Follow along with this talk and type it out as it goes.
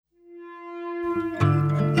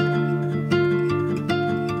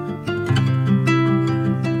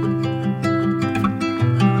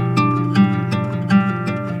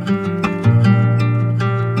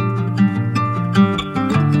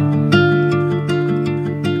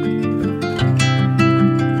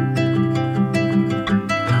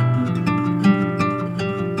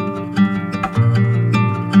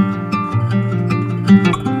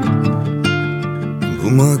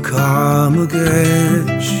Makamı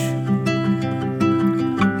geç,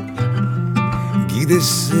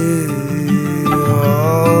 gidesi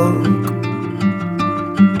yok.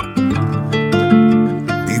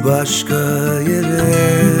 Bir başka yere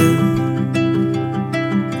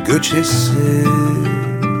göçesi.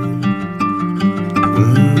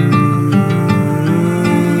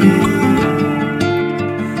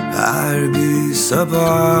 Her bir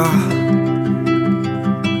sabah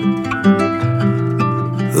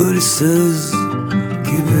hırsız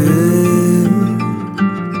gibi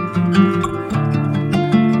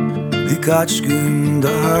birkaç gün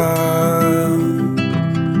daha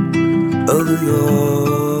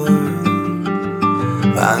alıyor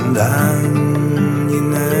benden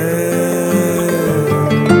yine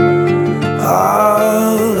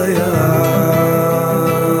ağlaya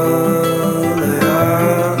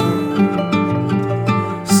ağlaya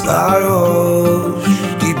sarhoş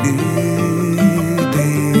gibi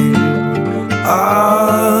değil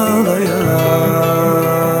ağlaya ağlaya.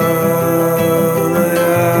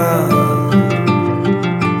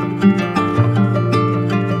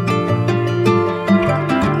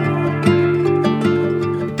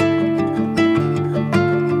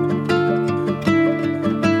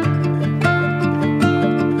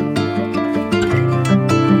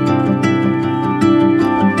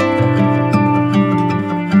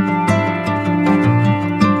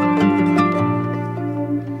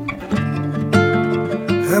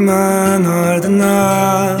 Hemen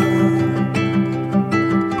ardına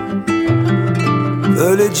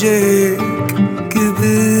ölecek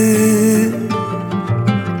gibi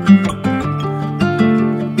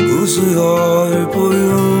uzuyor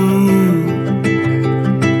boyum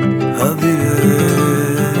habire.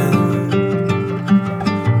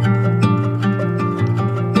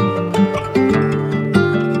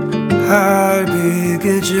 Her bir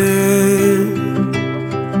gece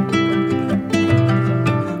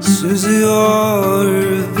süzüyor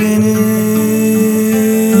beni.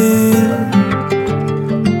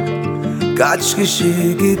 Kaç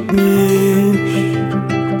kişi gitmiş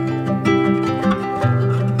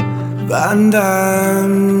benden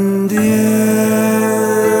diye.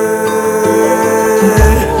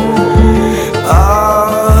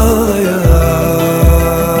 Ağlaya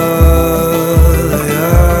ağlaya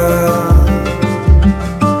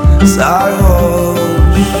sarhoş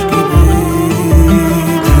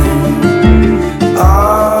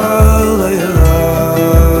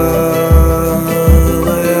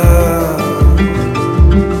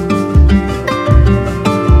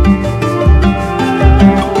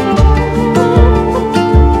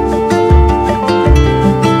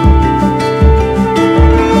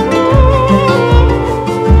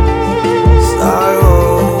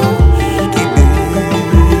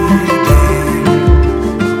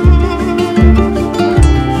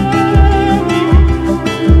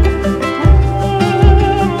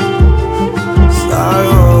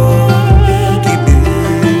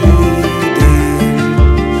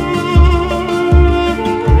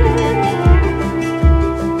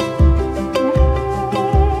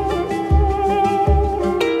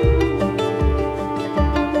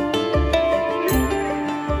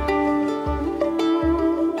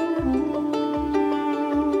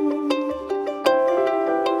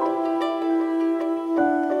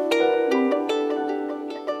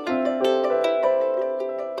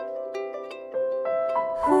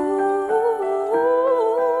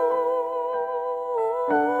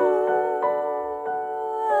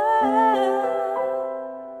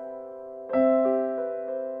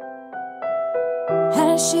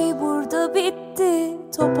Her şey burada bitti,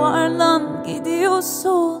 toparlan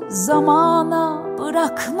gidiyorsun. Zamana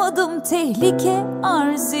bırakmadım, tehlike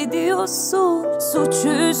arz ediyorsun.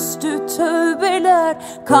 Suçüstü tövbeler,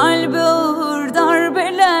 kalbe ağır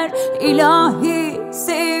darbeler. İlahi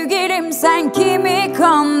sevgilim, sen kimi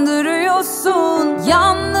kandırıyorsun?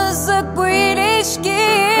 Yalnızlık bu ilişki,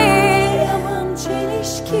 yalan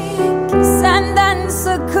çelişki. Senden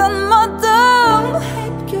sakınmadım,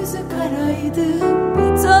 hep gözü karaydı.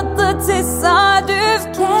 Bir tatlı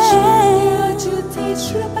tesadüfken şimdi acı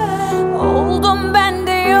tecrübe. Oldum ben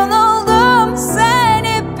de yanıldım, sen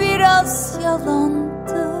hep biraz yalandın.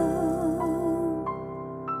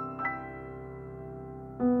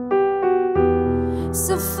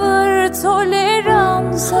 Sıfır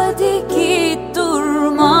tolerans, hadi git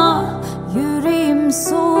durma. Yüreğim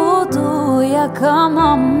soğudu,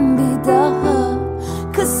 yakamam bir daha.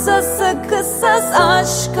 Kısası kısas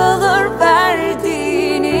aşk alır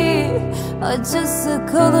verdiğini, acısı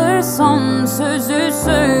kalır son sözü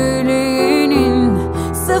söyleyenin.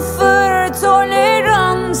 Sıfır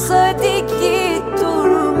tolerans, hadi git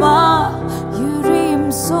durma.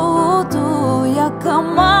 Yüreğim soğudu,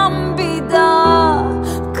 yakamam bir daha.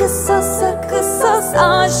 Kısasa kısas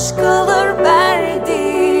aşk alır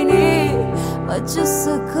verdiğini,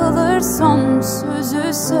 acısı kalır son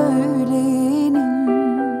sözü söyleyenin.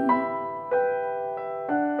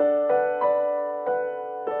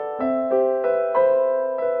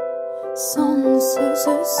 Son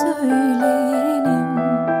sözü söyleyenin.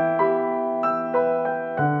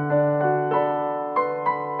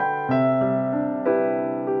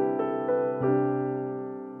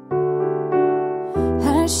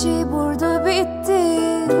 Her şey burada bitti,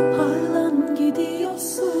 toparlan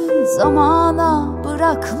gidiyorsun. Zamana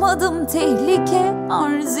bırakmadım, tehlike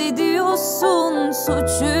arz ediyorsun.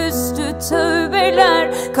 Suçüstü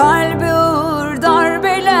tövbeler, kalbe ağır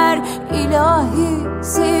darbeler. İlahi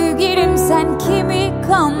sevgilim, sen kimi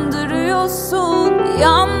kandırıyorsun?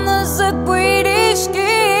 Yalnızlık bu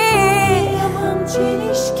ilişki, yaman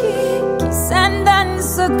çelişki. Ki senden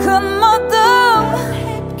sakınmadım,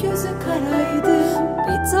 hep göze karaydım.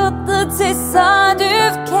 Bir tatlı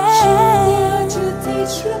tesadüfken, şimdi acı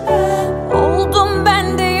tecrübe. Oldum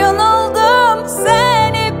ben de yanıldım,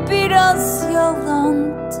 sen hep biraz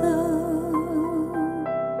yalancı.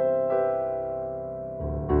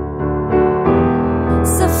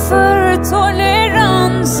 Sıfır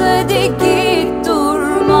tolerans, hadi git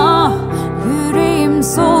durma. Yüreğim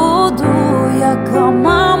soğudu,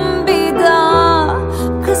 yakamam bir daha.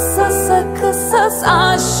 Kısasa kısas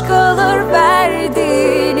aşk alır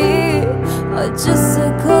verdiğini,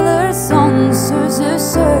 acısı kalır son sözü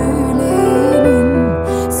söyleyenin.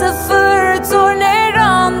 Sıfır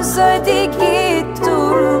tolerans, hadi git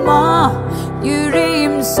durma.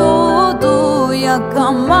 Yüreğim soğudu,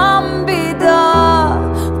 yakamam bir daha.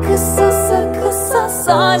 Kısasa kısas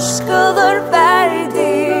aşk alır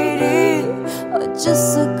verdiğini,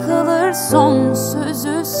 acısı kalır son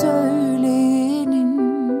sözü söyleyenin.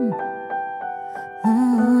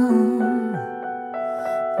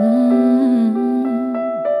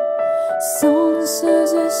 Son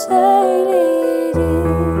sözü söyleyenin.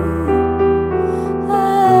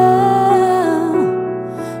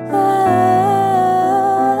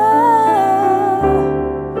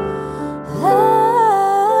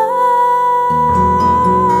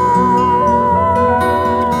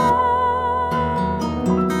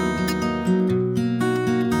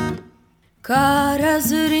 Kar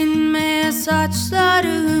hazır inmeye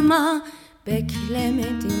saçlarıma,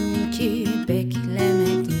 beklemedim ki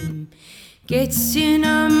beklemedim. Geçsin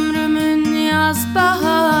ömrümün yaz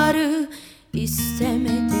baharı,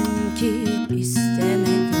 istemedim ki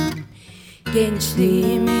istemedim.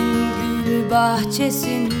 Gençliğimin gül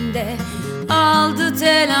bahçesinde aldı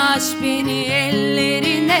telaş beni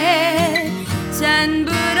ellerine. Sen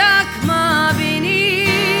bırakma beni,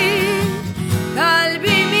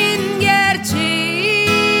 kalbimin gerçeği.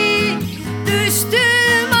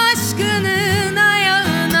 Düştüm aşkının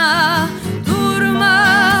ayağına.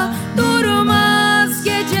 Durma, durmaz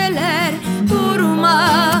geceler.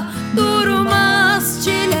 Durma, durmaz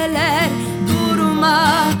çileler.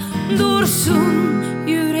 Durma, dursun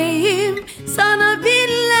yüreğim. Sana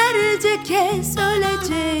binlerce kez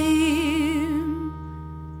öleceğim.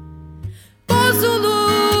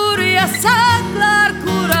 Bozulur yasaklar,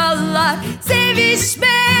 kurallar.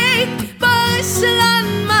 Sevişmek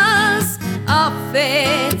bağışlanmaz.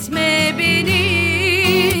 Affetme beni.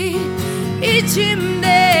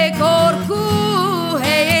 İçimde korku,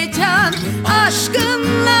 heyecan.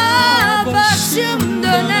 Aşkınla başım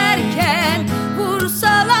dönerken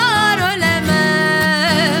vursalar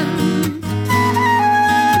ölemem.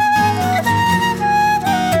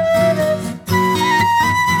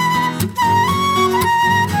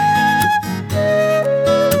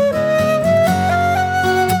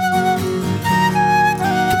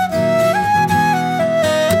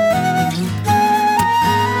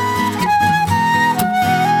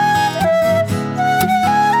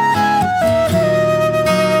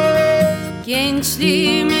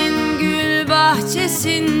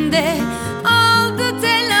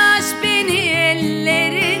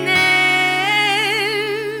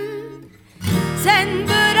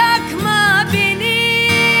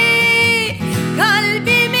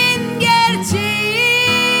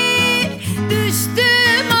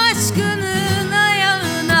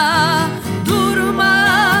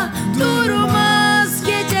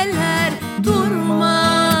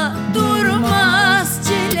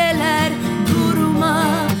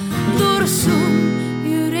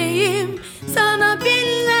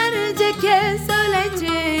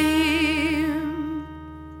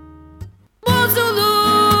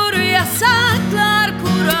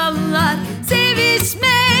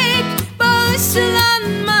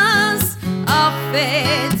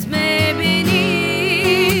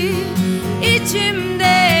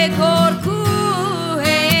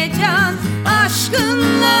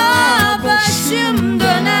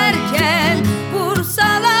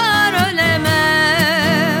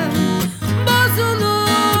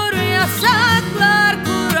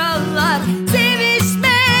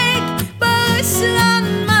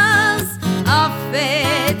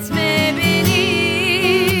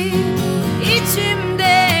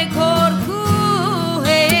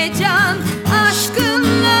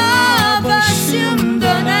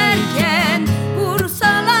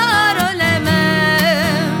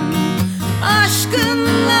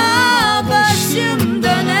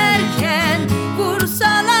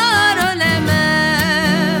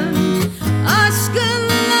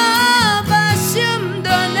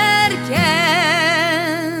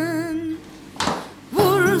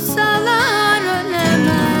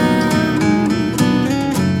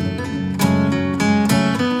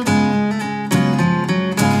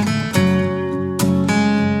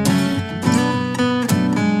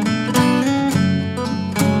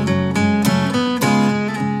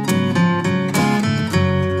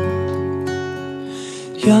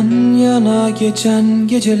 geçen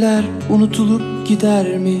geceler unutulup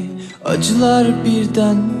gider mi? Acılar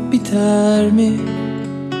birden biter mi?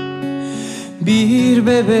 Bir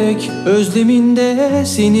bebek özleminde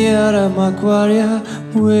seni aramak var ya,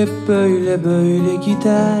 bu hep böyle böyle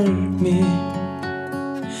gider mi?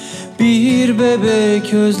 Bir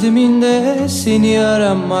bebek özleminde seni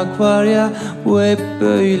aramak var ya, bu hep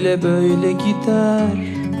böyle böyle gider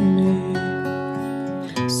mi?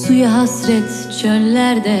 Suya hasret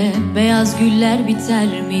çöllerde beyaz güller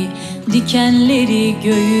biter mi? Dikenleri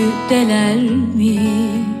göğü deler mi?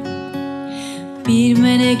 Bir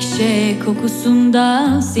menekşe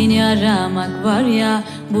kokusunda seni aramak var ya,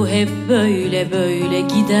 bu hep böyle böyle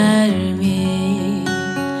gider mi?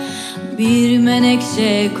 Bir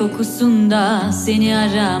menekşe kokusunda seni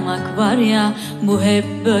aramak var ya, bu hep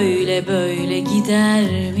böyle böyle gider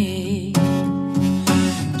mi?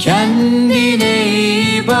 Kendine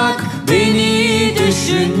iyi bak, beni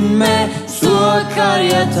düşünme, su akar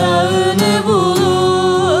yatağını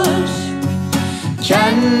bulur.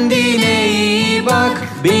 Kendine iyi bak,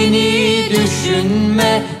 beni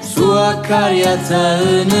düşünme, su akar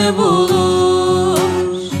yatağını bulur.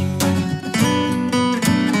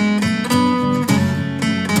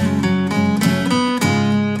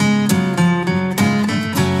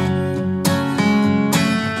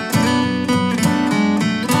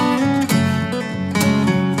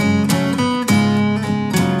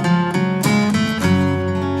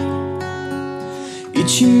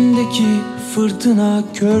 İçimdeki fırtına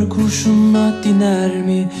kör kurşunla diner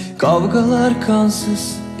mi? Kavgalar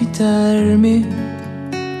kansız biter mi?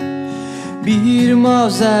 Bir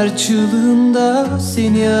mavzer çığlığında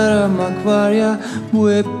seni aramak var ya,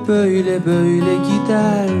 bu hep böyle böyle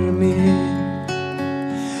gider mi?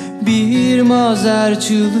 Bir mavzer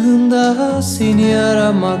çığlığında seni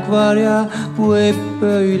aramak var ya, bu hep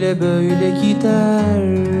böyle böyle gider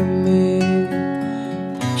mi?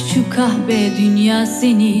 Şu kahve dünya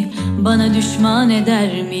seni bana düşman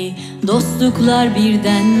eder mi? Dostluklar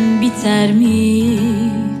birden biter mi?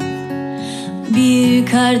 Bir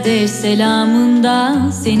kardeş selamında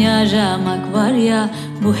seni aramak var ya,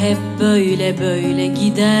 bu hep böyle böyle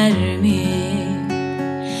gider mi?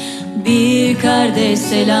 Bir kardeş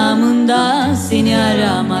selamında seni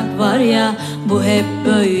aramak var ya, bu hep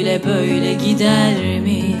böyle böyle gider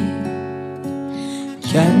mi?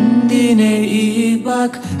 Kendine iyi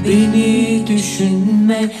bak, beni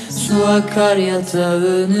düşünme, su akar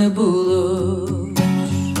yatağını bulur.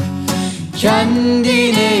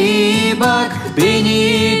 Kendine iyi bak,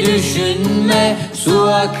 beni düşünme, su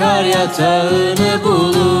akar yatağını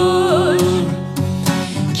bulur.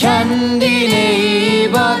 Kendine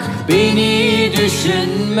iyi bak, beni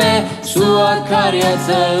düşünme, su akar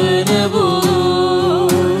yatağını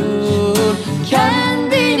bulur.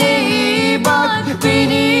 Kendine iyi bak,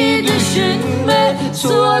 beni düşünme,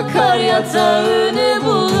 su akar yatağını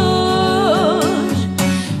bulur.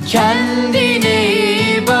 Kendine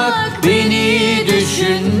iyi bak, beni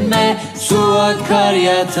düşünme, su akar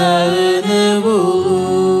yatağını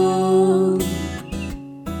bulur.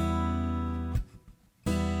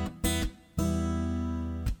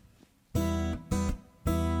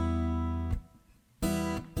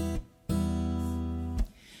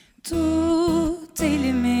 Tut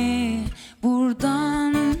elimi,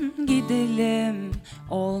 buradan gidelim,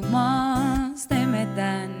 olmaz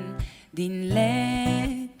demeden dinle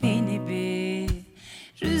beni bir.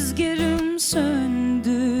 Rüzgarım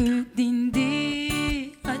söndü, dindi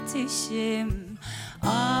ateşim.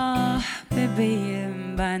 Ah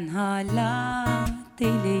bebeğim, ben hala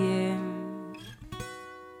deliyim.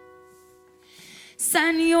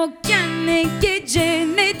 Sen yokken ne gece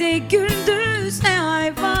ne de gündüz, ne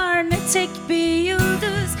ay var ne tek bir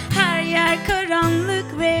yıldız. Her yer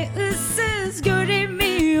karanlık ve ıssız,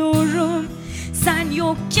 göremiyorum. Sen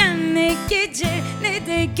yokken ne gece ne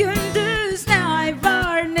de gündüz, ne ay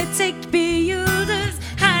var ne tek bir yıldız.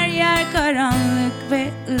 Her yer karanlık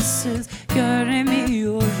ve ıssız,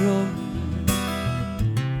 göremiyorum.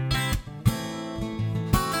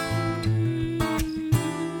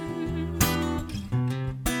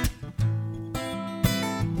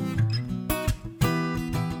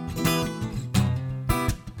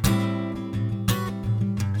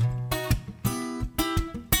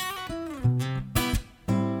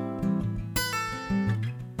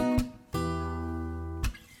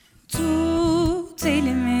 Tut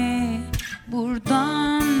elimi,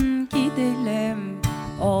 buradan gidelim,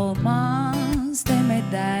 olmaz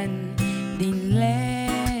demeden dinle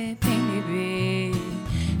beni bir.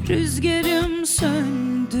 Rüzgarım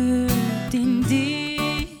söndü, dindi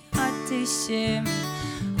ateşim.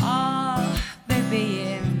 Ah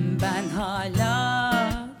bebeğim, ben hala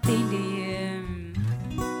deliyim.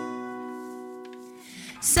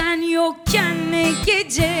 Sen yokken ne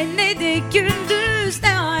gece ne de gündüz,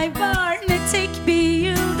 ne ay var ne tek bir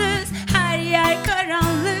yıldız. Her yer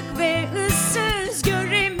karanlık ve ıssız,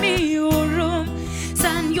 göremiyorum.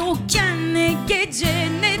 Sen yokken ne gece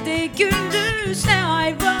ne de gündüz, ne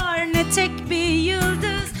ay var ne tek bir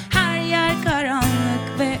yıldız. Her yer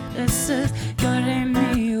karanlık ve ıssız,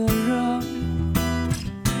 göremiyorum.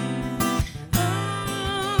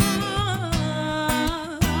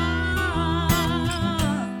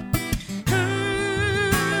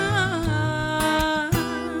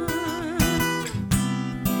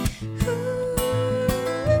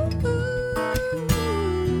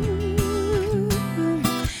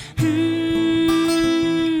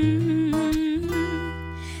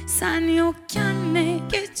 Sen yokken ne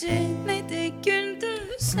gece ne de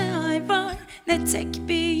gündüz, ne ay var ne tek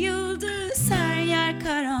bir yıldız. Her yer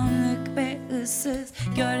karanlık ve ıssız,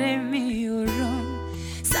 göremiyorum.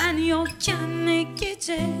 Sen yokken ne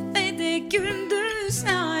gece ne de gündüz,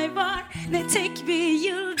 ne ay var ne tek bir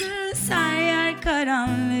yıldız. Her yer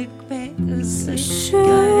karanlık ve ıssız,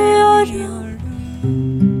 Üşüyorum.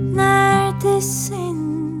 Neredesin?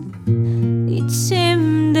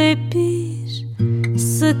 İçimde bir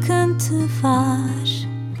sıkıntı var.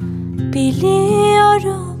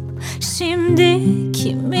 Biliyorum şimdi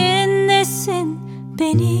kimin nesin.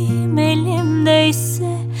 Benim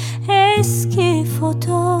elimdeyse eski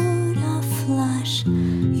fotoğraflar.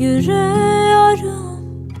 Yürüyorum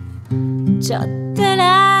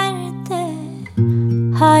caddelerde,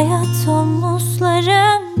 hayat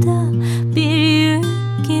omuzlarımda bir yük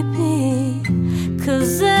gibi.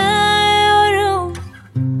 Kızıyorum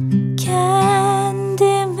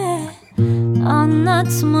kendime,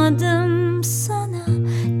 anlatmadım sana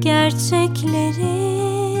gerçekleri.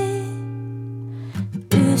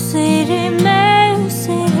 Üzerime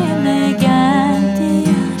üzerime geldi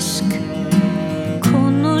aşk.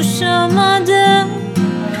 Konuşamadım,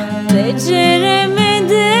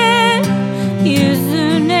 beceremedim.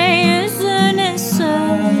 Yüzüne yüzüne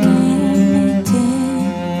söyleyemedim.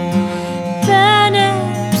 Ben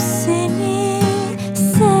hep seni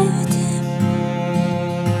sevdim.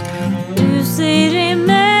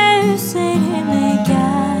 Üzerime üzerime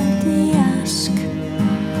geldi aşk.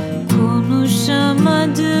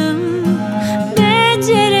 Konuşamadım,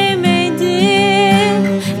 beceremedim.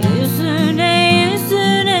 Yüzüne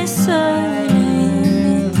yüzüne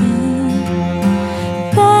söyleyemedim.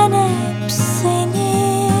 Ben hep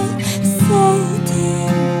seni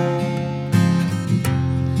sevdim.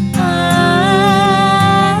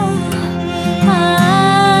 Ah,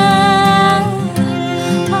 ah,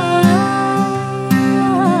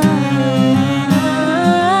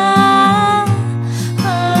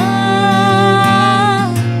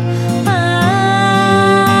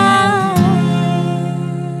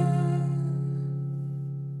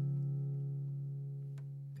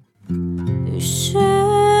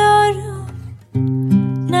 Üşüyorum.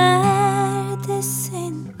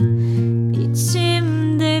 Neredesin?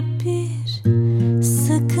 İçimde bir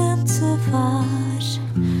sıkıntı var.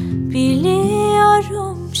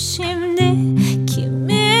 Biliyorum şimdi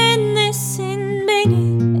kimin nesin.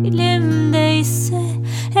 Benim elimdeyse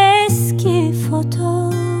eski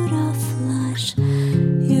fotoğraflar.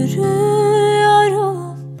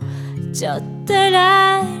 Yürüyorum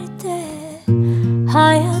caddelerde,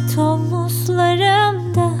 hayat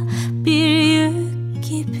omuzlarımda bir yük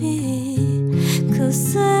gibi.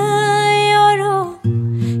 Kızıyorum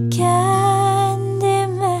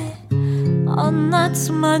kendime,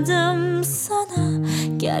 anlatmadım sana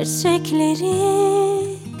gerçekleri.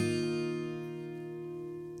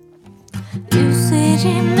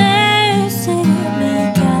 Üzerime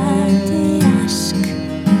üzerime geldi aşk.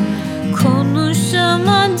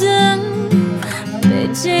 Konuşamadım,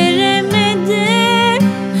 beceremedim.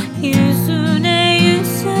 Yüzüne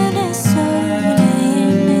yüzüne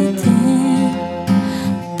söyleyemedim.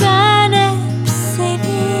 Ben hep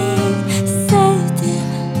seni sevdim.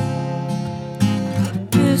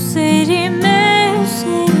 Üzerime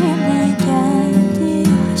üzerime geldi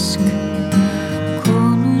aşk.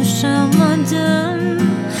 Konuşamadım,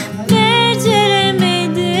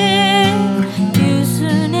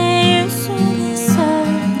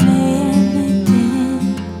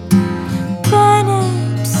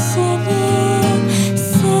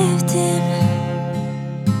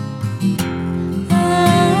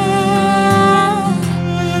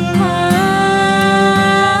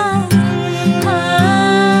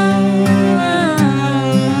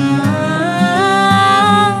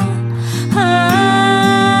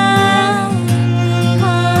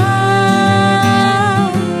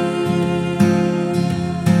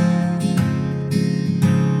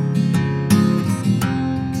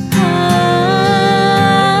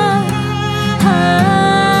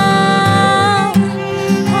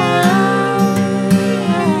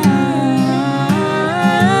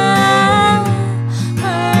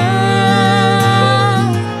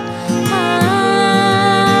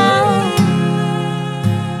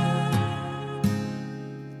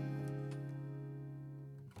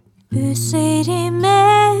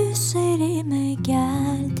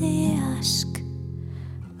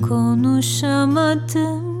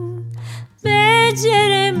 konuşamadım,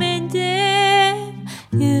 beceremedim,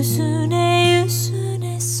 yüzüne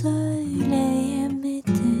yüzüne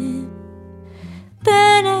söyleyemedim.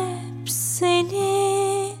 Ben hep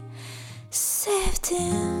seni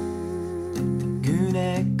sevdim.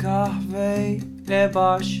 Güne kahveyle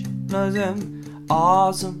başladım,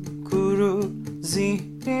 ağzım kuru,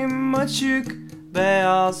 zihnim açık.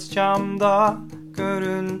 Beyaz camda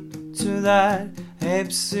görüntüler,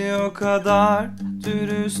 hepsi o kadar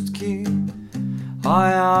dürüst ki.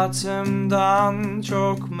 Hayatımdan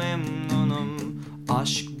çok memnunum.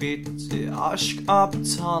 Aşk bitti, aşk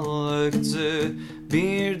aptallıktı.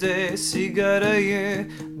 Bir de sigarayı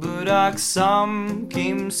bıraksam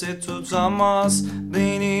kimse tutamaz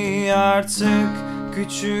beni artık.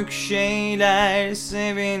 Küçük şeyler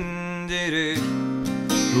sevindirir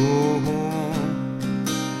ruhumu.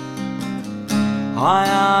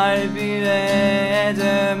 Hayal bile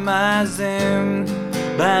edemezdim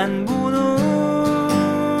ben bunu.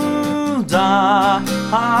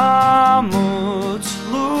 Daha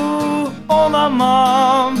mutlu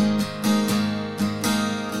olamam,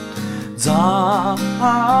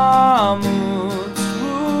 daha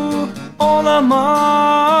mutlu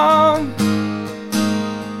olamam.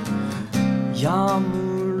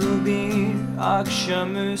 Yağmurlu bir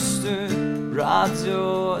akşamüstü,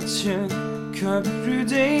 radyo açık,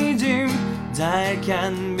 köprüdeydim.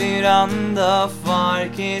 Derken bir anda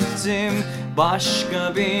fark ettim,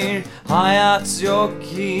 başka bir hayat yok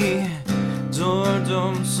ki.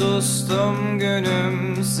 Durdum, sustum,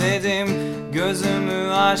 gülümsedim,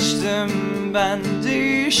 gözümü açtım, ben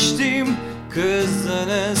değiştim.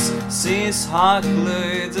 Kızdınız, siz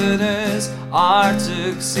haklıydınız,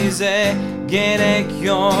 artık size gerek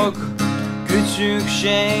yok. Küçük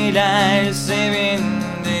şeyler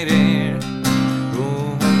sevindirir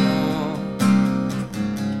ruhumu.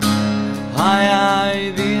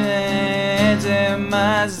 Hayal bile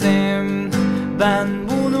edemezdim ben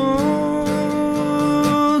bunu.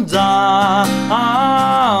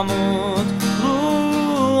 Daha mutlu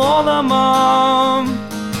olamam,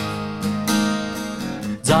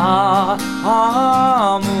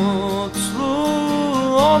 daha mutlu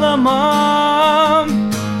olamam,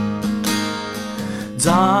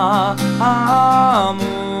 daha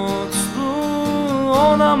mutlu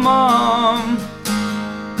olamam,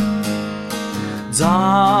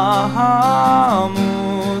 daha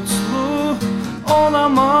mutlu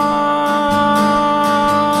olamam.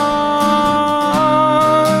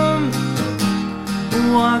 Bu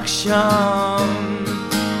akşam,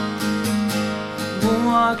 bu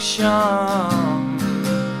akşam,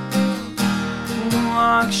 bu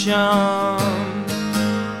akşam,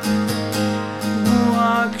 bu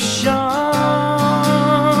akşam,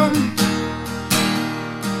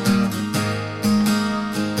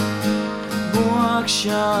 bu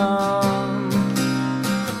akşam,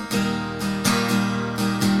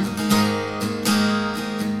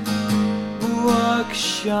 bu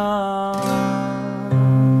akşam.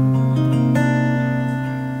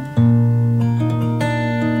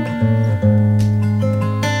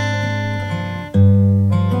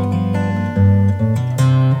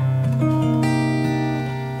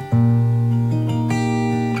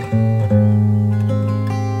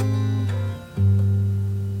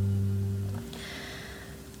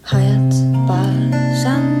 Hayat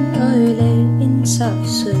bazen öyle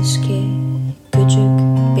insafsız ki, küçük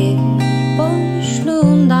bir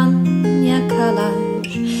boşluğundan yakalar.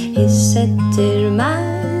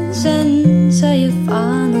 Hissettirmez en zayıf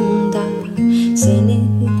anında, seni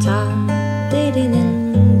ta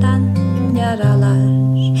derininden yaralar.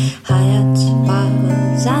 Hayat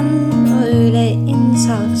bazen öyle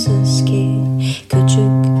insafsız ki,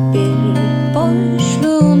 küçük bir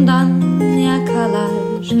boşluğundan yakalar.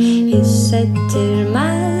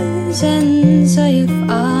 Hissettirmez en zayıf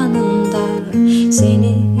anında,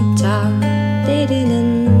 seni ta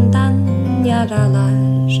derininden yaralar.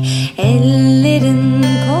 Ellerin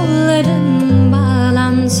kolların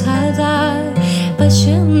bağlansa da,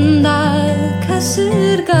 başında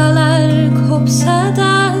kasırgalar kopsa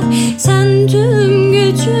da, sen tüm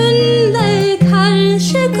gücünle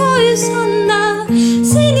karşı koysan da,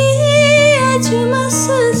 seni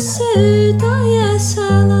acımasız sevdaya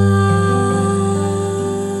salar.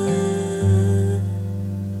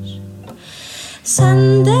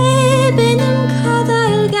 Sen de benim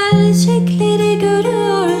kadar gerçekleri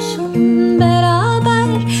görüyorsun. Beraber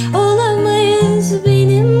olamayız,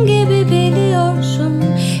 benim gibi biliyorsun.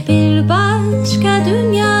 Bir başka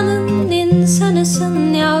dünyanın insanısın.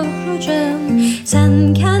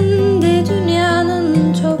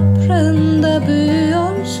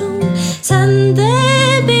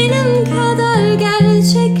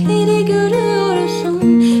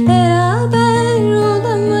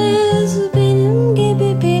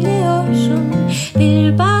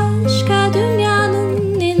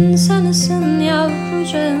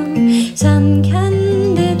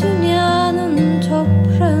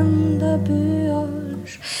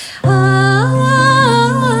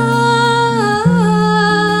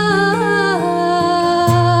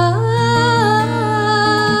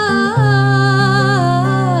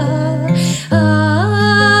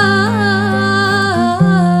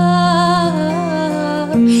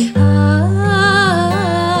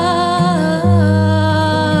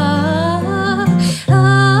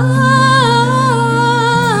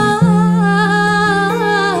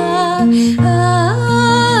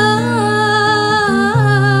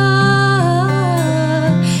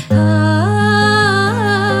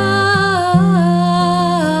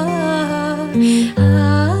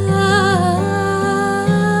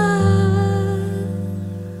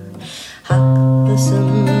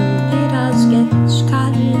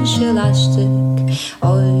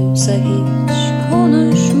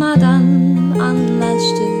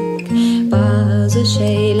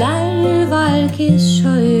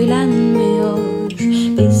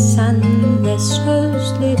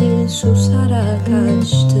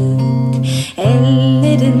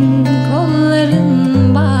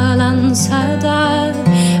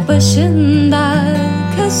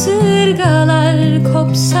 bir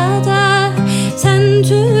kopsa da sen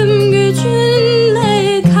tüm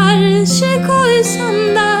gücünle karşı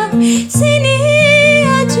koysan da seni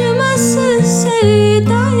acımasız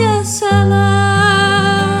sevdaya salar.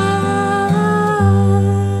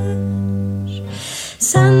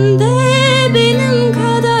 Sen de benim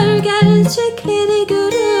kadar gerçekleri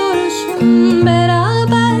görüyorsun.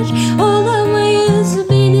 Beraber olamayız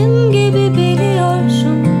benim gibi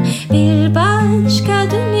biliyorsun. Bir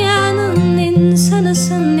başka dünyanın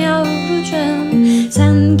insanısın yavrucağım.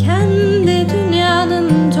 Sen kendi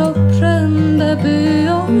dünyanın toprağında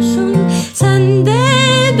büyüyorsun. Sen de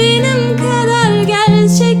benim kadar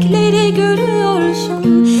gerçekleri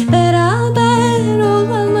görüyorsun. Beraber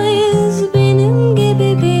olamayız benim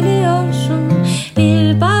gibi biliyorsun.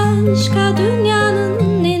 Bir başka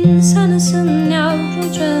dünyanın insanısın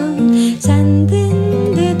yavrucağım. Sen de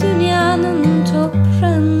dünyanın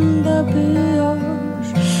toprağında büyüyor.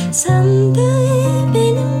 Sen de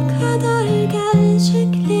benim kadar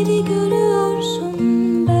gerçekleri görüyorsun.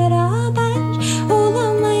 Beraber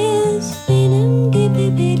olamayız benim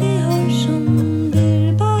gibi biliyorsun.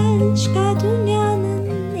 Bir başka dünyanın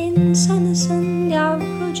insanısın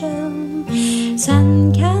yavrucağım.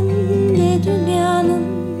 Sen kendi dünyanın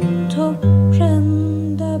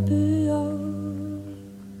toprağında büyüyor.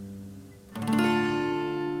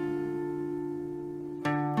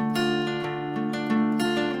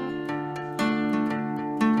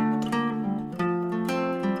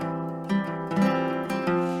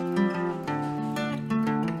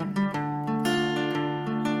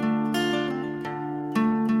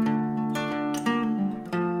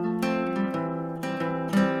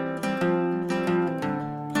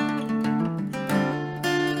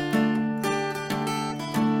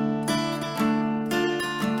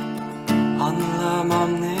 Anlamam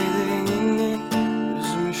nedenini,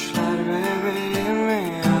 üzmüşler bebeğimi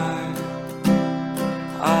ay,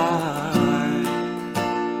 ay.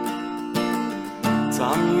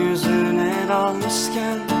 Tam yüzüne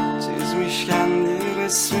dalmışken, çizmiş kendi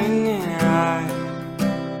resmini ay,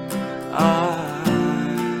 ay.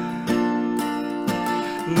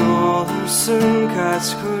 Ne olursun kaç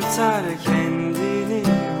kurtar kendini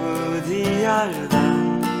bu diyardan,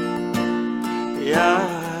 ya.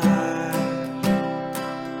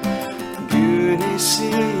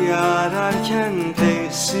 Güneşi ararken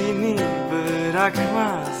peşini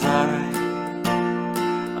bırakmaz ay,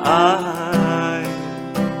 ay.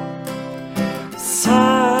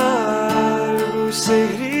 Sar bu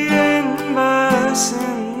şehri en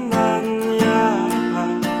başından yak,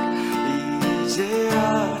 iyice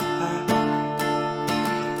yak.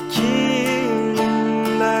 Kim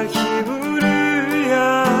der ki bu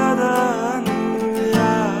rüyadan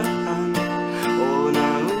uyan, ona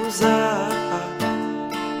uzak.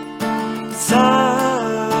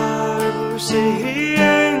 Sar bu şehri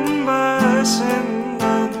en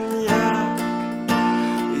başından yak,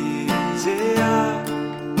 iyice yak.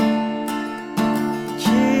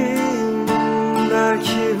 Kim der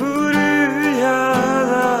ki bu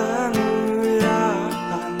rüyadan uyan,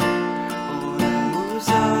 ona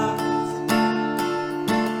uzak.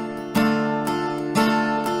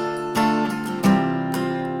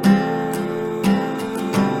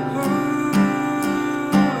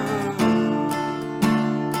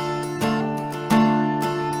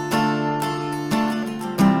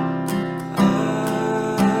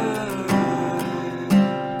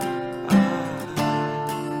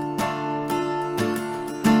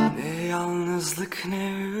 Ne yalnızlık ne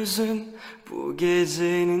hüzün, bu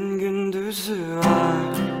gecenin gündüzü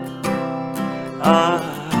var, ay.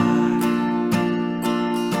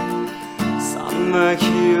 Sanma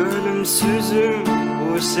ki ölümsüzüm,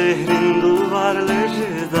 bu şehrin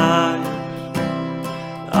duvarları dar,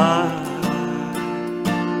 ay.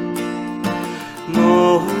 Ne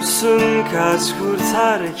olursun kaç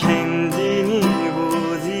kurtar kendini bu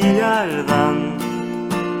diyardan,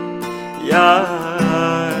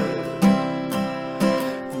 yar.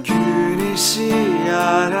 Güneşi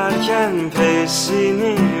ararken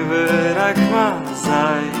peşini bırakmaz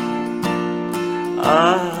ay,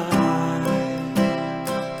 ay.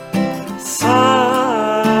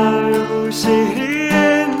 Sar bu şehri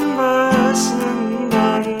en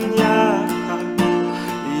başından yak,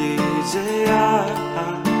 iyice yak.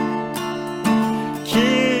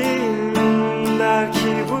 Kim der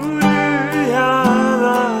ki bu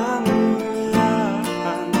rüyadan uyan,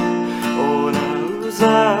 ona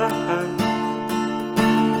uzak.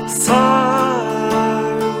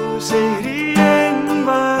 Sar bu şehri en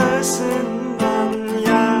başından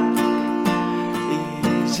yak.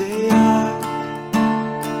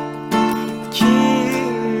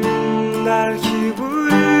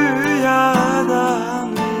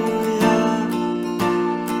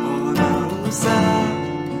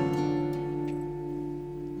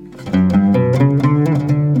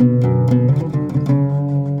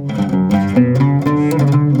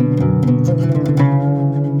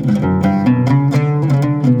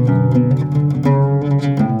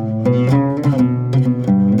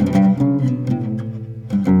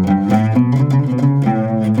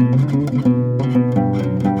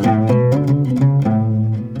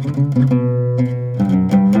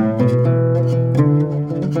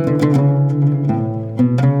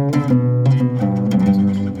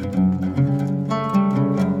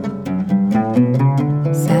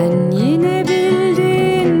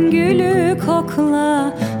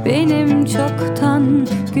 benim çoktan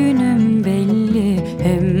günüm belli.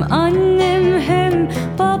 Hem annem hem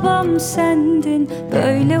babam sendin,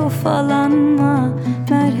 böyle ufalanma,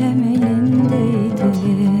 merhem elindeydi.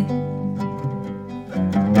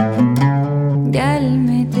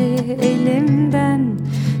 Gelmedi elimden,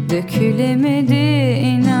 dökülemedi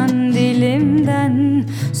inan dilimden.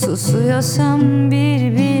 Susuyorsam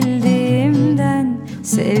bir bildiğimden,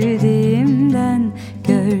 sevdiğimden,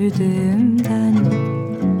 gördüğümden.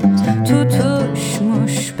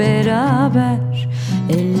 Tutuşmuş beraber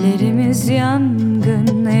ellerimiz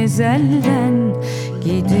yangın ezelden.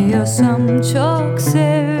 Gidiyorsam çok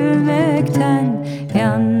sevmekten,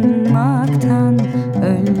 yanmaktan,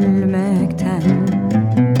 ölmekten.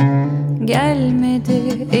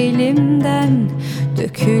 Gelmedi elimden,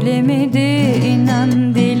 dökülemedi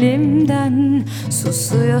inan dilimden.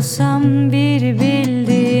 Susuyorsam bir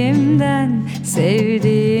bildiğimden,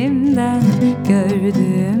 sevdiğimden,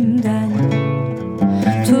 gördüğümden.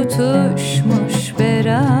 Tutuşmuş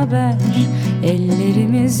beraber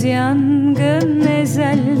ellerimiz yangın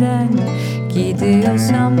ezelden.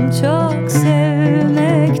 Gidiyorsam çok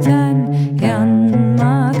sevmekten,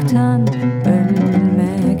 yanmaktan,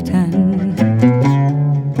 ölmekten.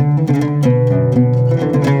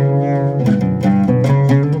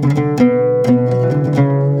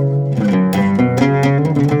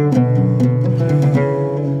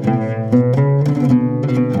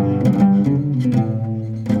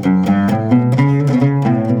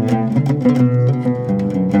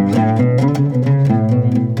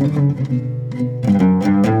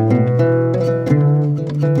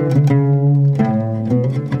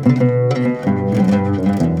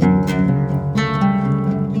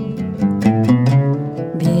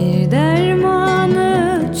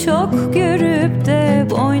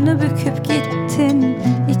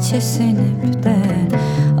 Sinip de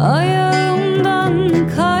ayağımdan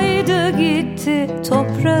kaydı gitti.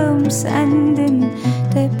 Toprağım sendin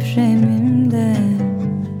depremimde.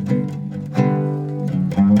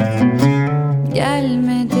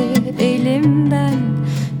 Gelmedi elimden,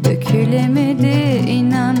 dökülemedi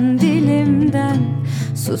inan dilimden.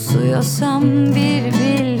 Susuyorsam bir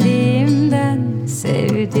bildiğimden,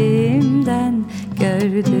 sevdiğimden,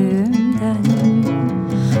 gördüğümden.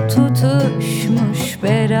 Tutuşmuş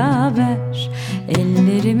beraber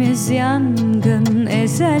ellerimiz yangın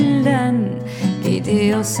ezelden.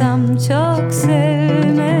 Gidiyorsam çok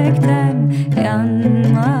sevmekten,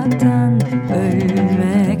 yanmaktan,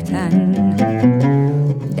 ölmekten.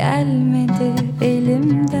 Gelmedi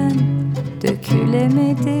elimden,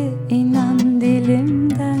 dökülemedi inan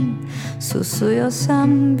dilimden.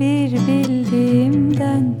 Susuyorsam bir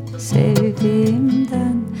bildiğimden,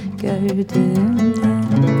 sevdiğimden, gördüğümden.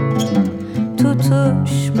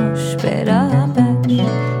 Tutuşmuş beraber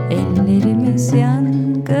ellerimiz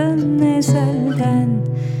yangın ezelden.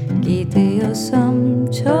 Gidiyorsam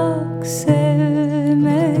çok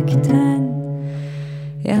sevmekten,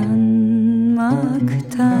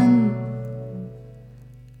 yanmaktan,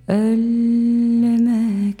 ölmekten.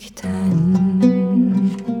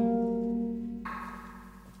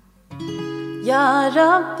 Ya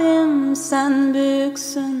Rabbim sen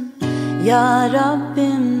büyüksün, Ya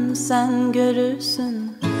Rabbim sen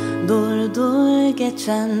görürsün. Durdur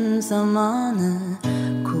geçen zamanı,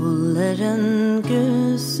 kulların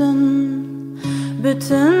gülsün.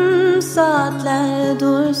 Bütün saatler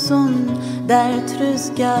dursun, dert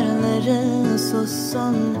rüzgarları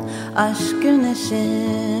sussun. Aşk güneşi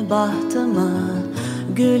bahtıma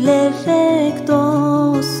gülerek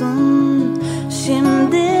doğsun.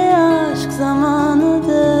 Şimdi aşk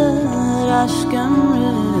zamanıdır, aşk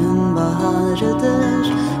ömrün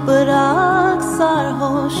baharıdır. Bırak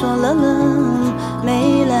sarhoş olalım,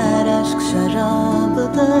 meyler aşk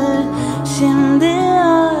şarabıdır. Şimdi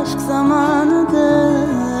aşk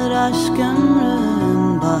zamanıdır, aşk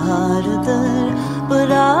ömrün baharıdır.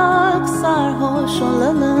 Bırak sarhoş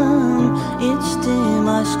olalım, içtiğim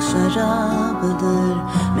aşk şarabıdır.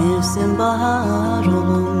 Mevsim bahar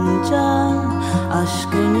olunca,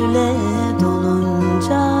 aşk gönüle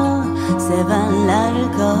dolunca, sevenler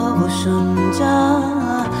kavuşunca,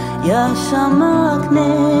 yaşamak ne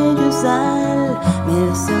güzel.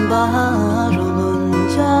 Mevsim bahar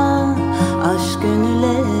olunca, aşk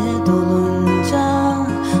gönüle dolunca,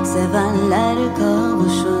 sevenler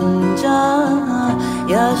kavuşunca,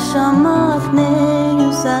 yaşamak ne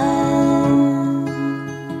güzel.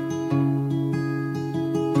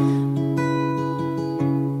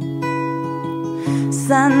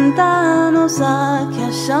 Senden uzak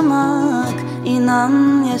yaşamak,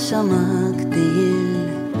 inan yaşamak değil.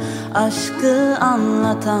 Aşkı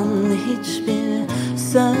anlatan hiçbir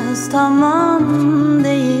söz tamam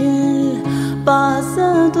değil.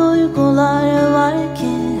 Bazı duygular var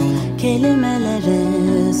ki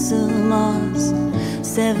kelimelere sığmaz.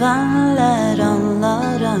 Sevenler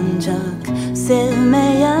anlar ancak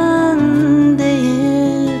sevmeyen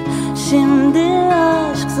değil. Şimdi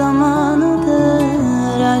aşk zamanıdır,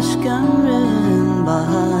 aşk ömrün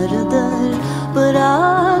baharıdır.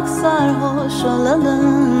 Bırak sarhoş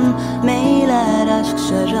olalım, meyler aşk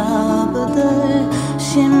şarabıdır.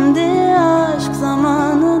 Şimdi aşk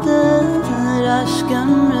zamanıdır, aşk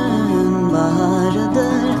ömrün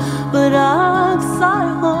baharıdır. Bırak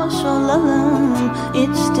sarhoş olalım,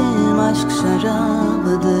 içtim aşk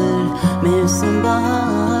şarabıdır. Mevsim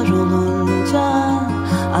bahar olunca,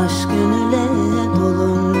 aşk gönüle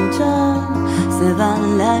dolunca,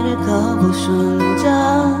 sevenler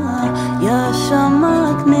kavuşunca,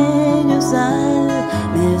 yaşamak ne güzel.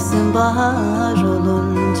 Mevsim bahar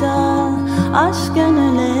olunca, aşk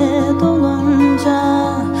gönüle dolunca,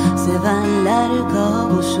 sevenler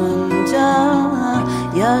kavuşunca,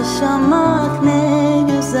 yaşamak ne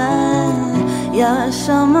güzel,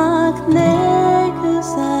 yaşamak ne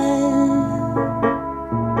güzel.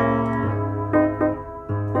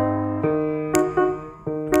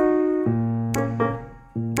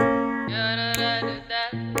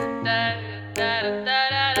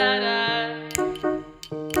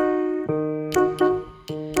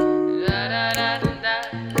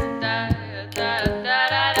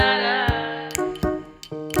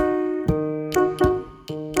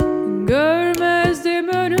 Görmezdim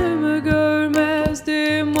önümü,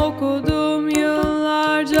 görmezdim, okudum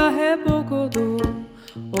yıllarca, hep okudum.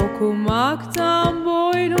 Okumaktan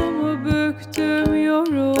boynumu büktüm,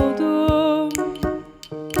 yoruldum.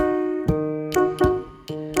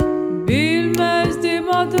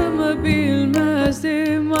 Bilmezdim adımı,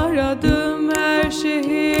 bilmezdim, aradım, her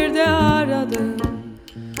şehirde aradım.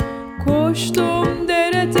 Koştum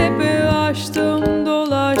dere tepe, açtım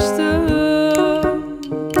dolaştım.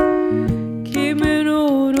 Kimin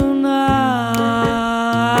uğruna,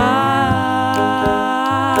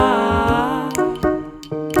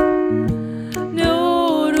 ne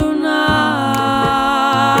uğruna?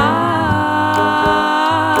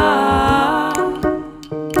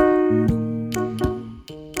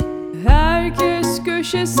 Herkes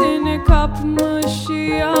köşesini kapmış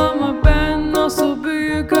ya, ama ben nasıl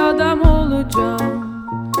büyük adam olacağım?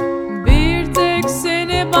 Bir tek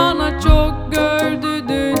seni bana çok gördü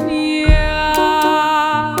dünya.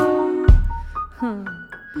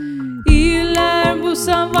 İyiler bu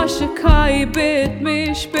savaşı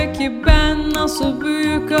kaybetmiş, peki ben nasıl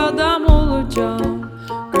büyük adam olacağım?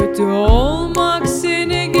 Kötü olmak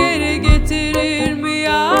seni geri getirir mi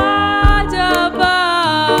ya acaba?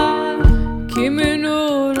 Kimin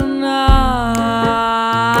uğruna?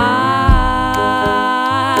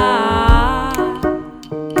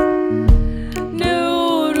 Ne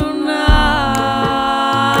uğruna?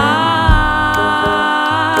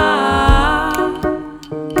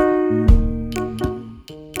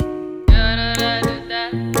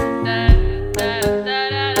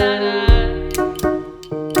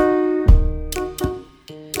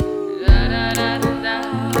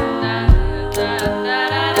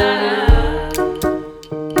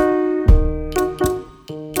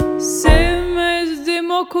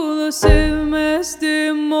 Sevmezdim okulu,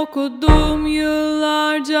 sevmezdim, okudum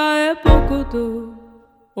yıllarca, hep okudum.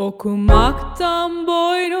 Okumaktan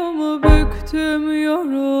boynumu büktüm,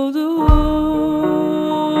 yoruldum.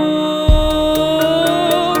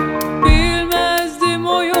 Bilmezdim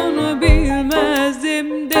oyunu,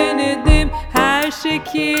 bilmezdim, denedim, her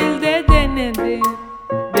şekilde denedim.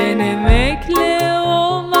 Denemekle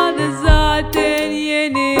olmadı, zaten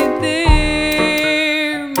yenildim.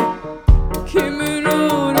 Kimin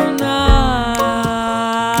uğruna?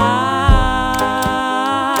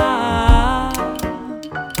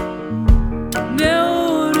 Ne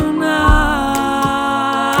uğruna?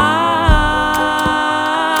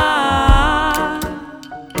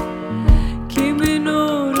 Kimin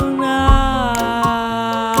uğruna?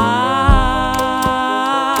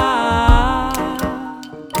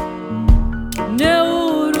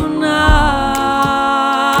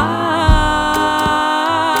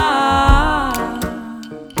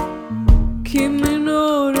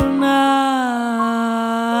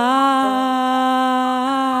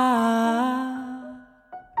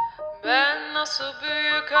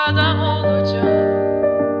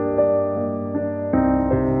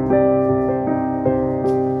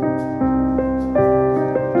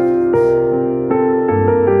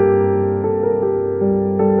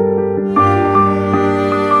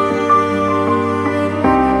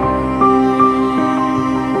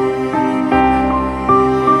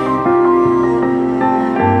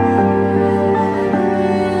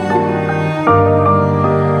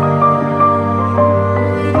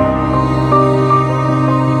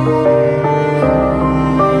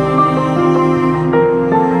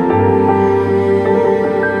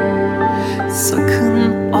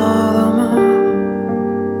 Sakın ağlama,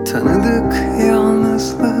 tanıdık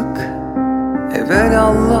yalnızlık.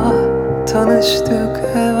 Evelallah tanıştık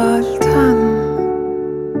evvelden.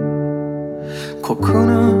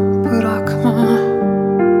 Kokunu bırakma,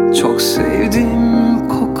 çok sevdim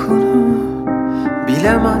kokunu.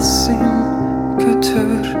 Bilemezsin,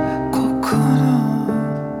 götür kokunu.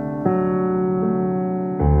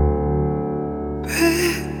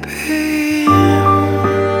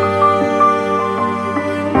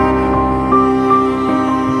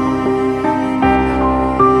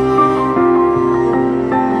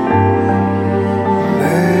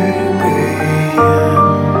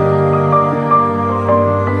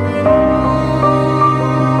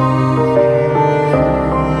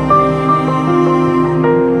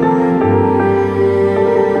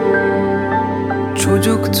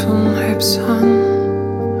 Çocuktun hep sen,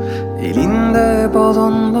 elinde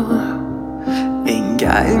balonlar.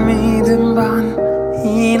 Engel miydim ben,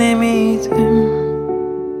 yine miydim?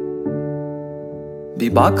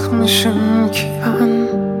 Bir bakmışım ki ben,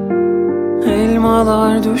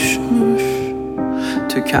 elmalar düşmüş.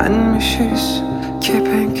 Tükenmişiz,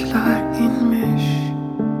 kepenkler inmiş.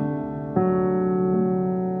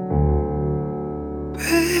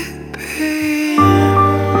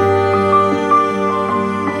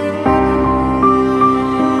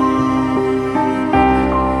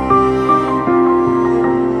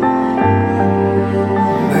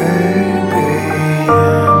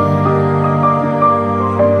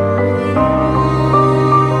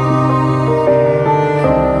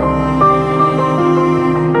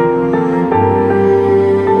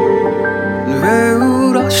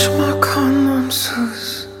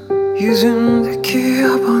 Yüzümdeki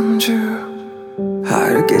yabancı,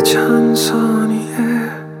 her geçen saniye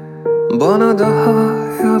bana daha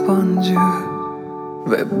yabancı.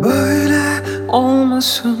 Ve böyle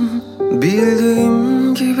olmasın,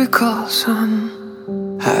 bildiğim gibi kalsan.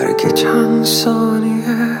 Her geçen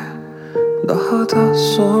saniye daha da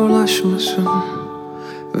zorlaşmasın.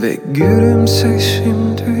 Ve gülümse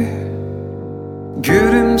şimdi,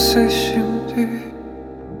 gülümse şimdi,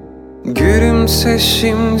 gülümse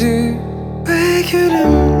şimdi ve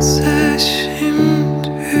gülümse şimdi.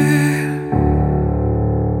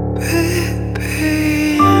 Bebeğim.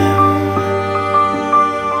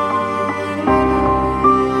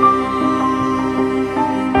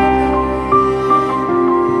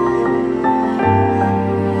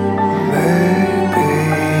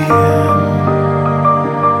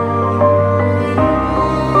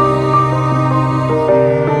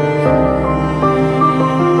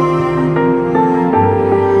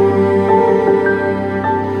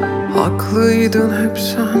 Haklıydın hep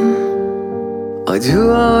sen,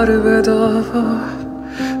 acılar bedava.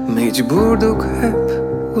 Mecburduk hep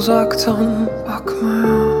uzaktan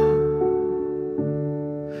bakmaya.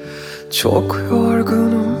 Çok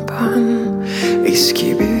yorgunum ben,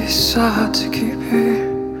 eski bir saat gibi.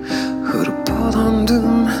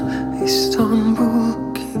 Hırpalandım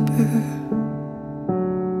İstanbul gibi.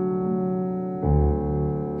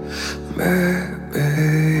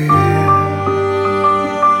 Bebeğim.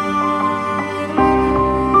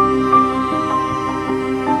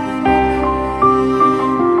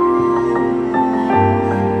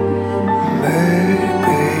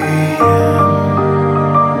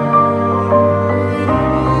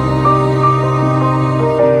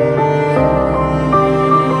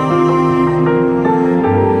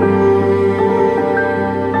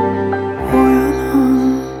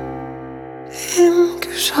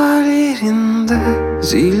 Güzel yerinde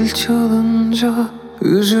zil çalınca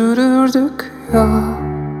üzülürdük ya.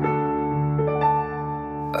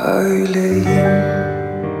 Öyleyim.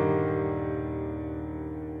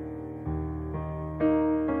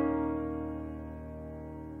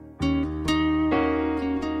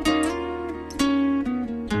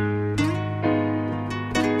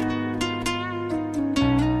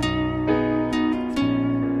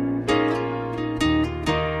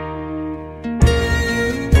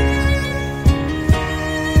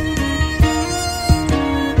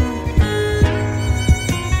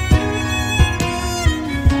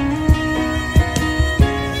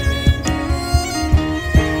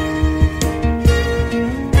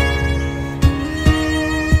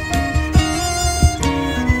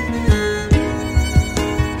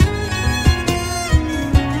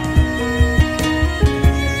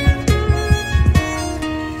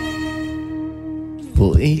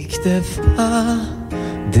 Bu ilk defa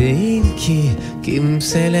değil ki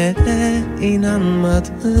kimselere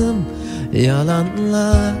inanmadım.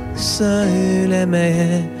 Yalanlar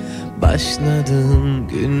söylemeye başladığım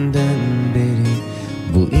günden beri.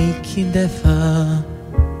 Bu ilk defa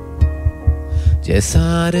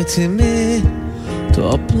Cesaretimi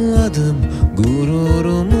topladım,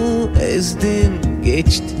 gururumu ezdim,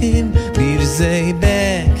 geçtim. Bir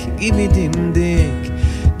zeybek gibi dimdik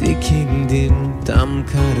dikildim tam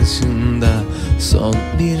karşında son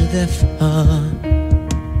bir defa.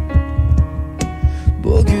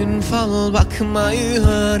 Bugün fal bakmayı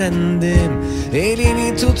öğrendim,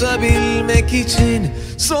 elini tutabilmek için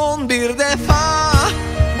son bir defa.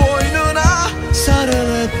 Boynuna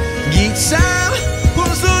sarılıp gitsem,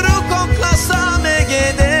 huzuru koklasam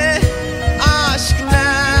Ege'de. Aşk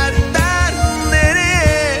nereden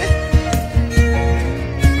nereye?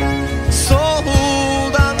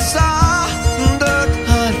 Soldan sağa dört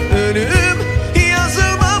harf ölüm,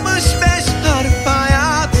 yazılmamış beş harf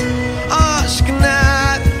hayat. Aşk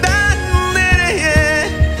nereden nereye?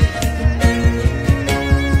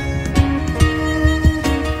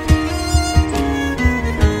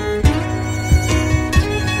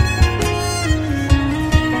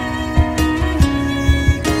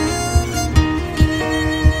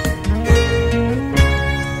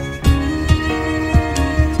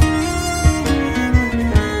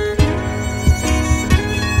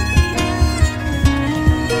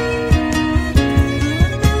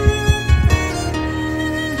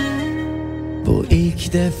 Bu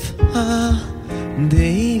ilk defa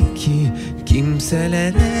değil ki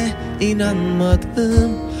kimselere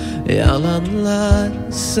inanmadım. Yalanlar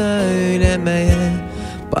söylemeye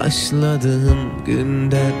başladığım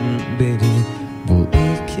günden beri bu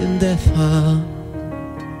ilk defa.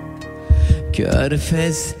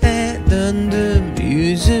 Körfez'e döndüm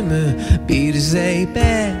yüzümü, bir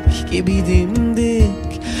zeybek gibi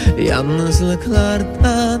dimdik.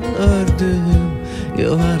 Yalnızlıklardan ördüm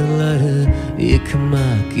yuvarları,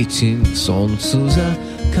 yıkmak için sonsuza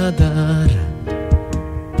kadar.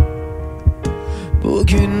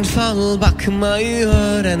 Bugün fal bakmayı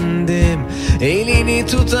öğrendim, elini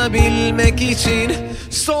tutabilmek için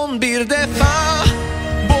son bir defa.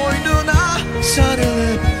 Boynuna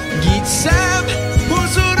sarılıp gitsem,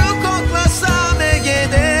 huzuru koklasam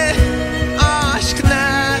Ege'de. Aşk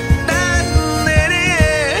nereden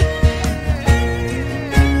nereye?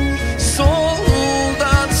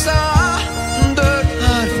 Soldan sağa dört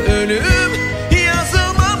harf ölüm,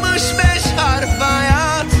 yazılmamış beş harf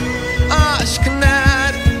hayat. Aşk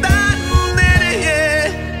nereden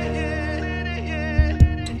nereye?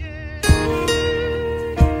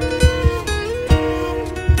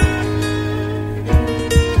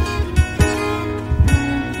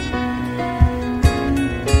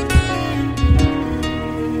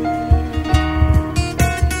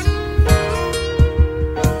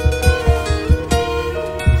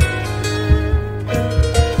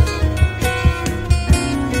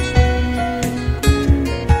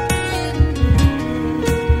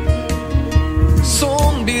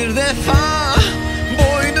 Son bir defa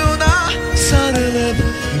boynuna sarılıp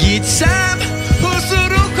gitsem,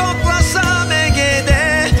 huzuru koklasam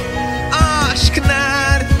Ege'de. Aşk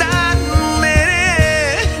nereden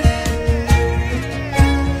nereye?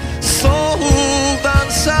 Soldan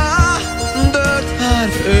sağa dört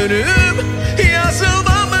harf ölüm,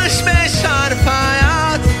 yazılmamış beş harf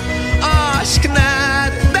hayat. Aşk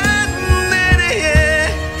nereden nereye?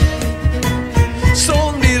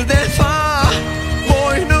 Son bir defa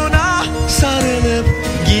boynuna sarılıp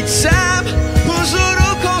gitsem,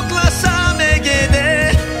 huzuru koklasam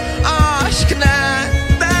Ege'de. Aşk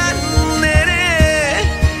nereden nereye?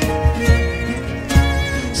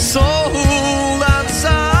 Soldan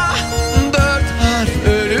sağa dört harf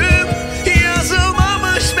ölüm,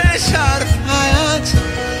 yazılmamış beş harf hayat.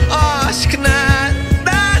 Aşk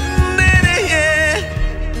nereden nereye?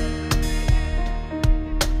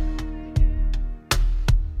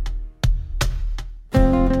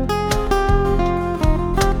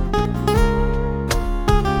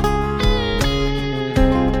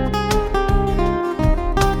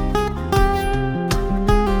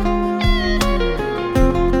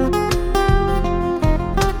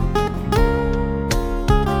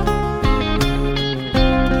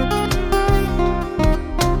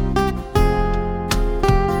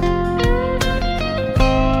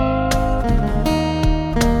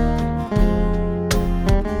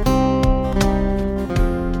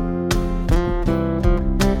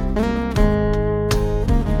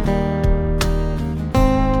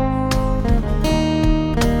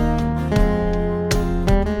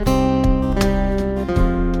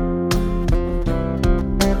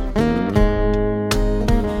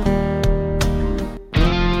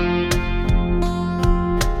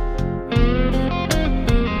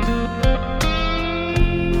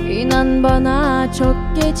 İnan bana çok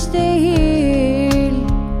geç değil.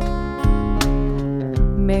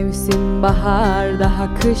 Mevsim bahar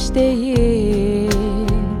daha kış değil.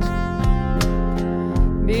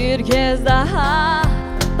 Bir kez daha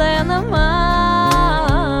dayanamam.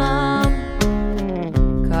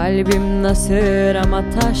 Kalbim nasır ama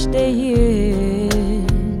taş değil.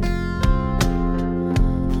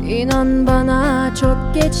 İnan bana çok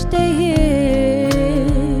geç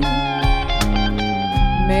değil.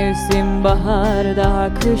 Mevsim bahar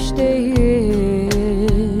daha kış değil.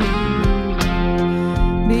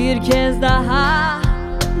 Bir kez daha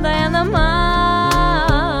dayanamam.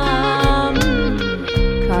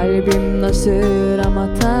 Kalbim nasır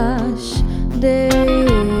ama taş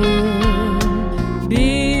değil.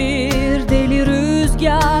 Bir deli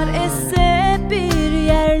rüzgar esse bir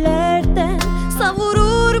yerlerden,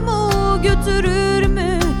 savurur mu götürür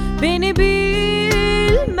mü beni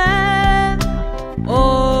bilmem.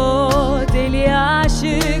 O deli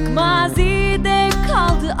aşık mazide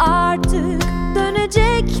kaldı artık.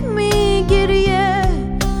 Dönecek mi geriye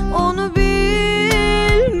onu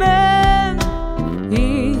bilmem.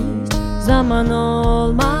 Hiç zaman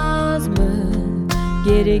olmaz mı,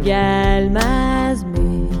 geri gelmez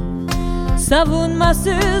mi?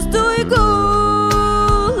 Savunmasız duygular.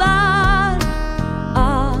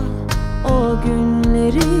 Ah, o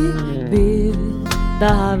günleri bir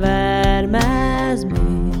daha vermez mi?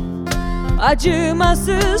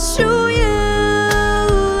 Acımasız şu yıllar.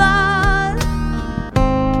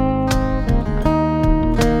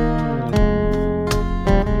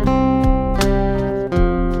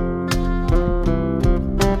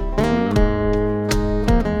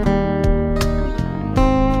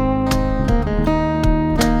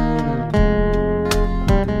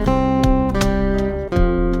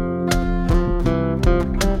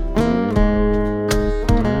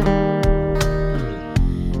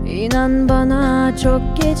 İnan bana çok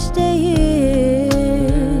geç değil.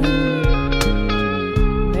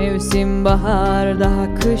 Mevsim bahar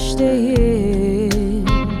daha kış değil.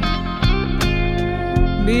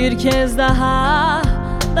 Bir kez daha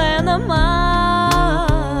dayanamam.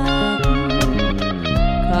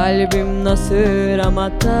 Kalbim nasır ama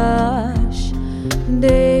taş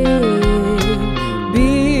değil.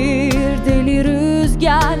 Bir deli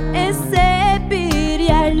rüzgar esse bir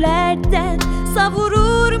yerlerden,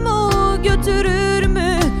 savurur mu götürür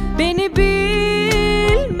mü beni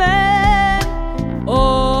bilmem.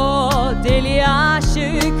 O deli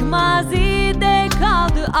aşık mazide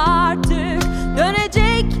kaldı artık.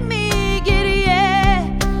 Dönecek mi geriye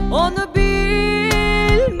onu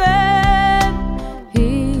bilmem.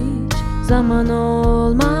 Hiç zaman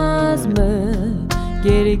olmaz mı,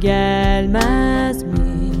 geri gelmez mi?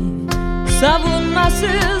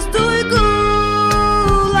 Savunmasız duygular.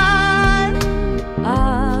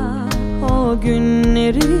 Ah, o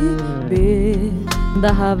günleri bir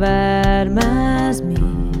daha vermez mi?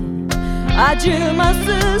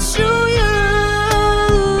 Acımasız şu yıllar.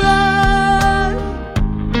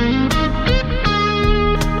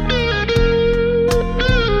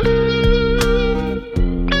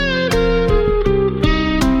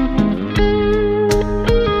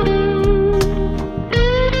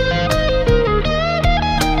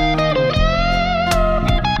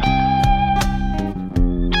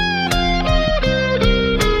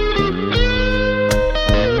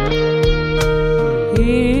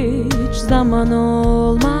 Hiç zaman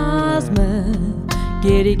olmaz mı,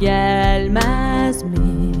 geri gelmez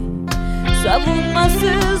mi?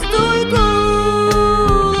 Savunmasız duygular.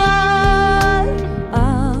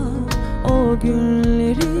 Ah, o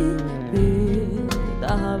günleri bir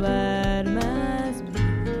daha vermez mi?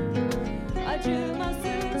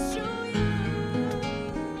 Acımasız şu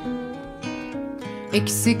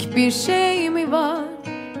Eksik bir şey mi var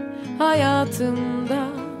hayatımda?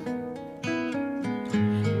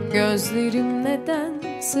 Gözlerim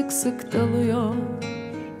neden sık sık dalıyor?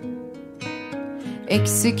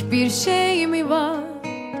 Eksik bir şey mi var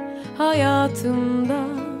hayatımda?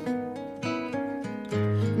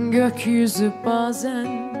 Gökyüzü bazen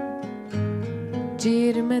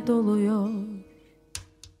ciğerime doluyor.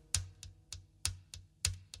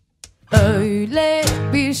 Öyle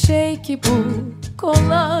bir şey ki bu,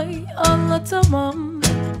 kolay anlatamam.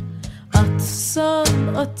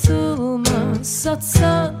 Atsan atılmaz,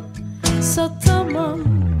 satsan satamam.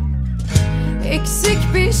 Eksik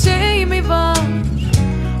bir şey mi var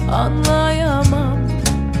anlayamam.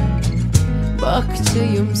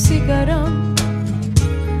 Bakçayım, sigaram,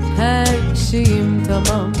 her şeyim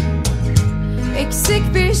tamam.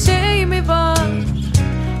 Eksik bir şey mi var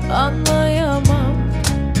anlayamam.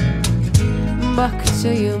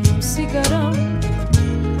 Bakçayım, sigaram,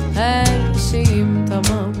 her şeyim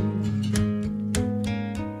tamam.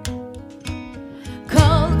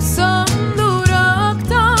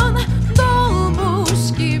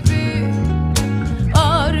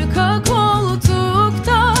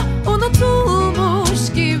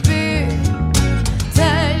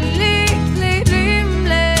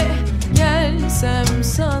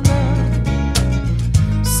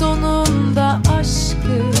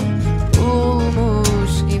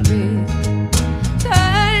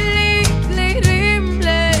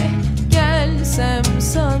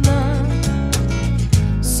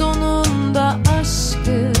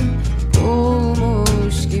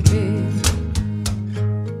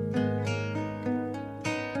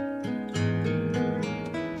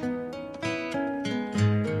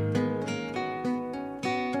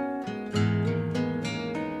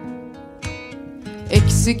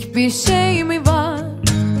 Eksik bir şey mi var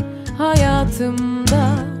hayatımda?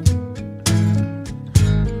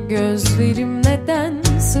 Gözlerim neden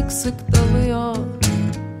sık sık dalıyor?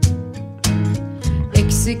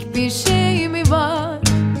 Eksik bir şey mi var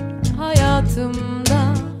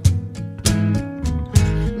hayatımda?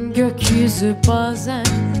 Gökyüzü bazen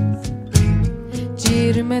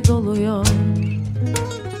ciğerime doluyor.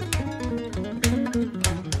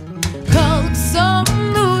 Kalksam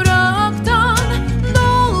duraktan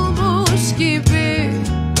dolmuş gibi,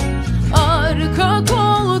 arka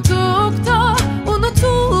koltukta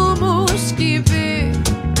unutulmuş gibi,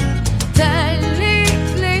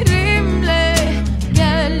 terliklerimle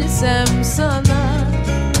gelsem sana,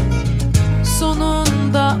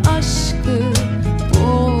 sonunda aşkı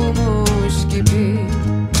bulmuş gibi.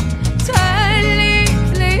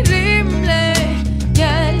 Terliklerimle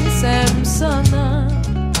gelsem sana,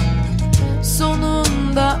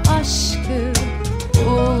 sonunda aşkı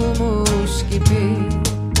bulmuş gibi.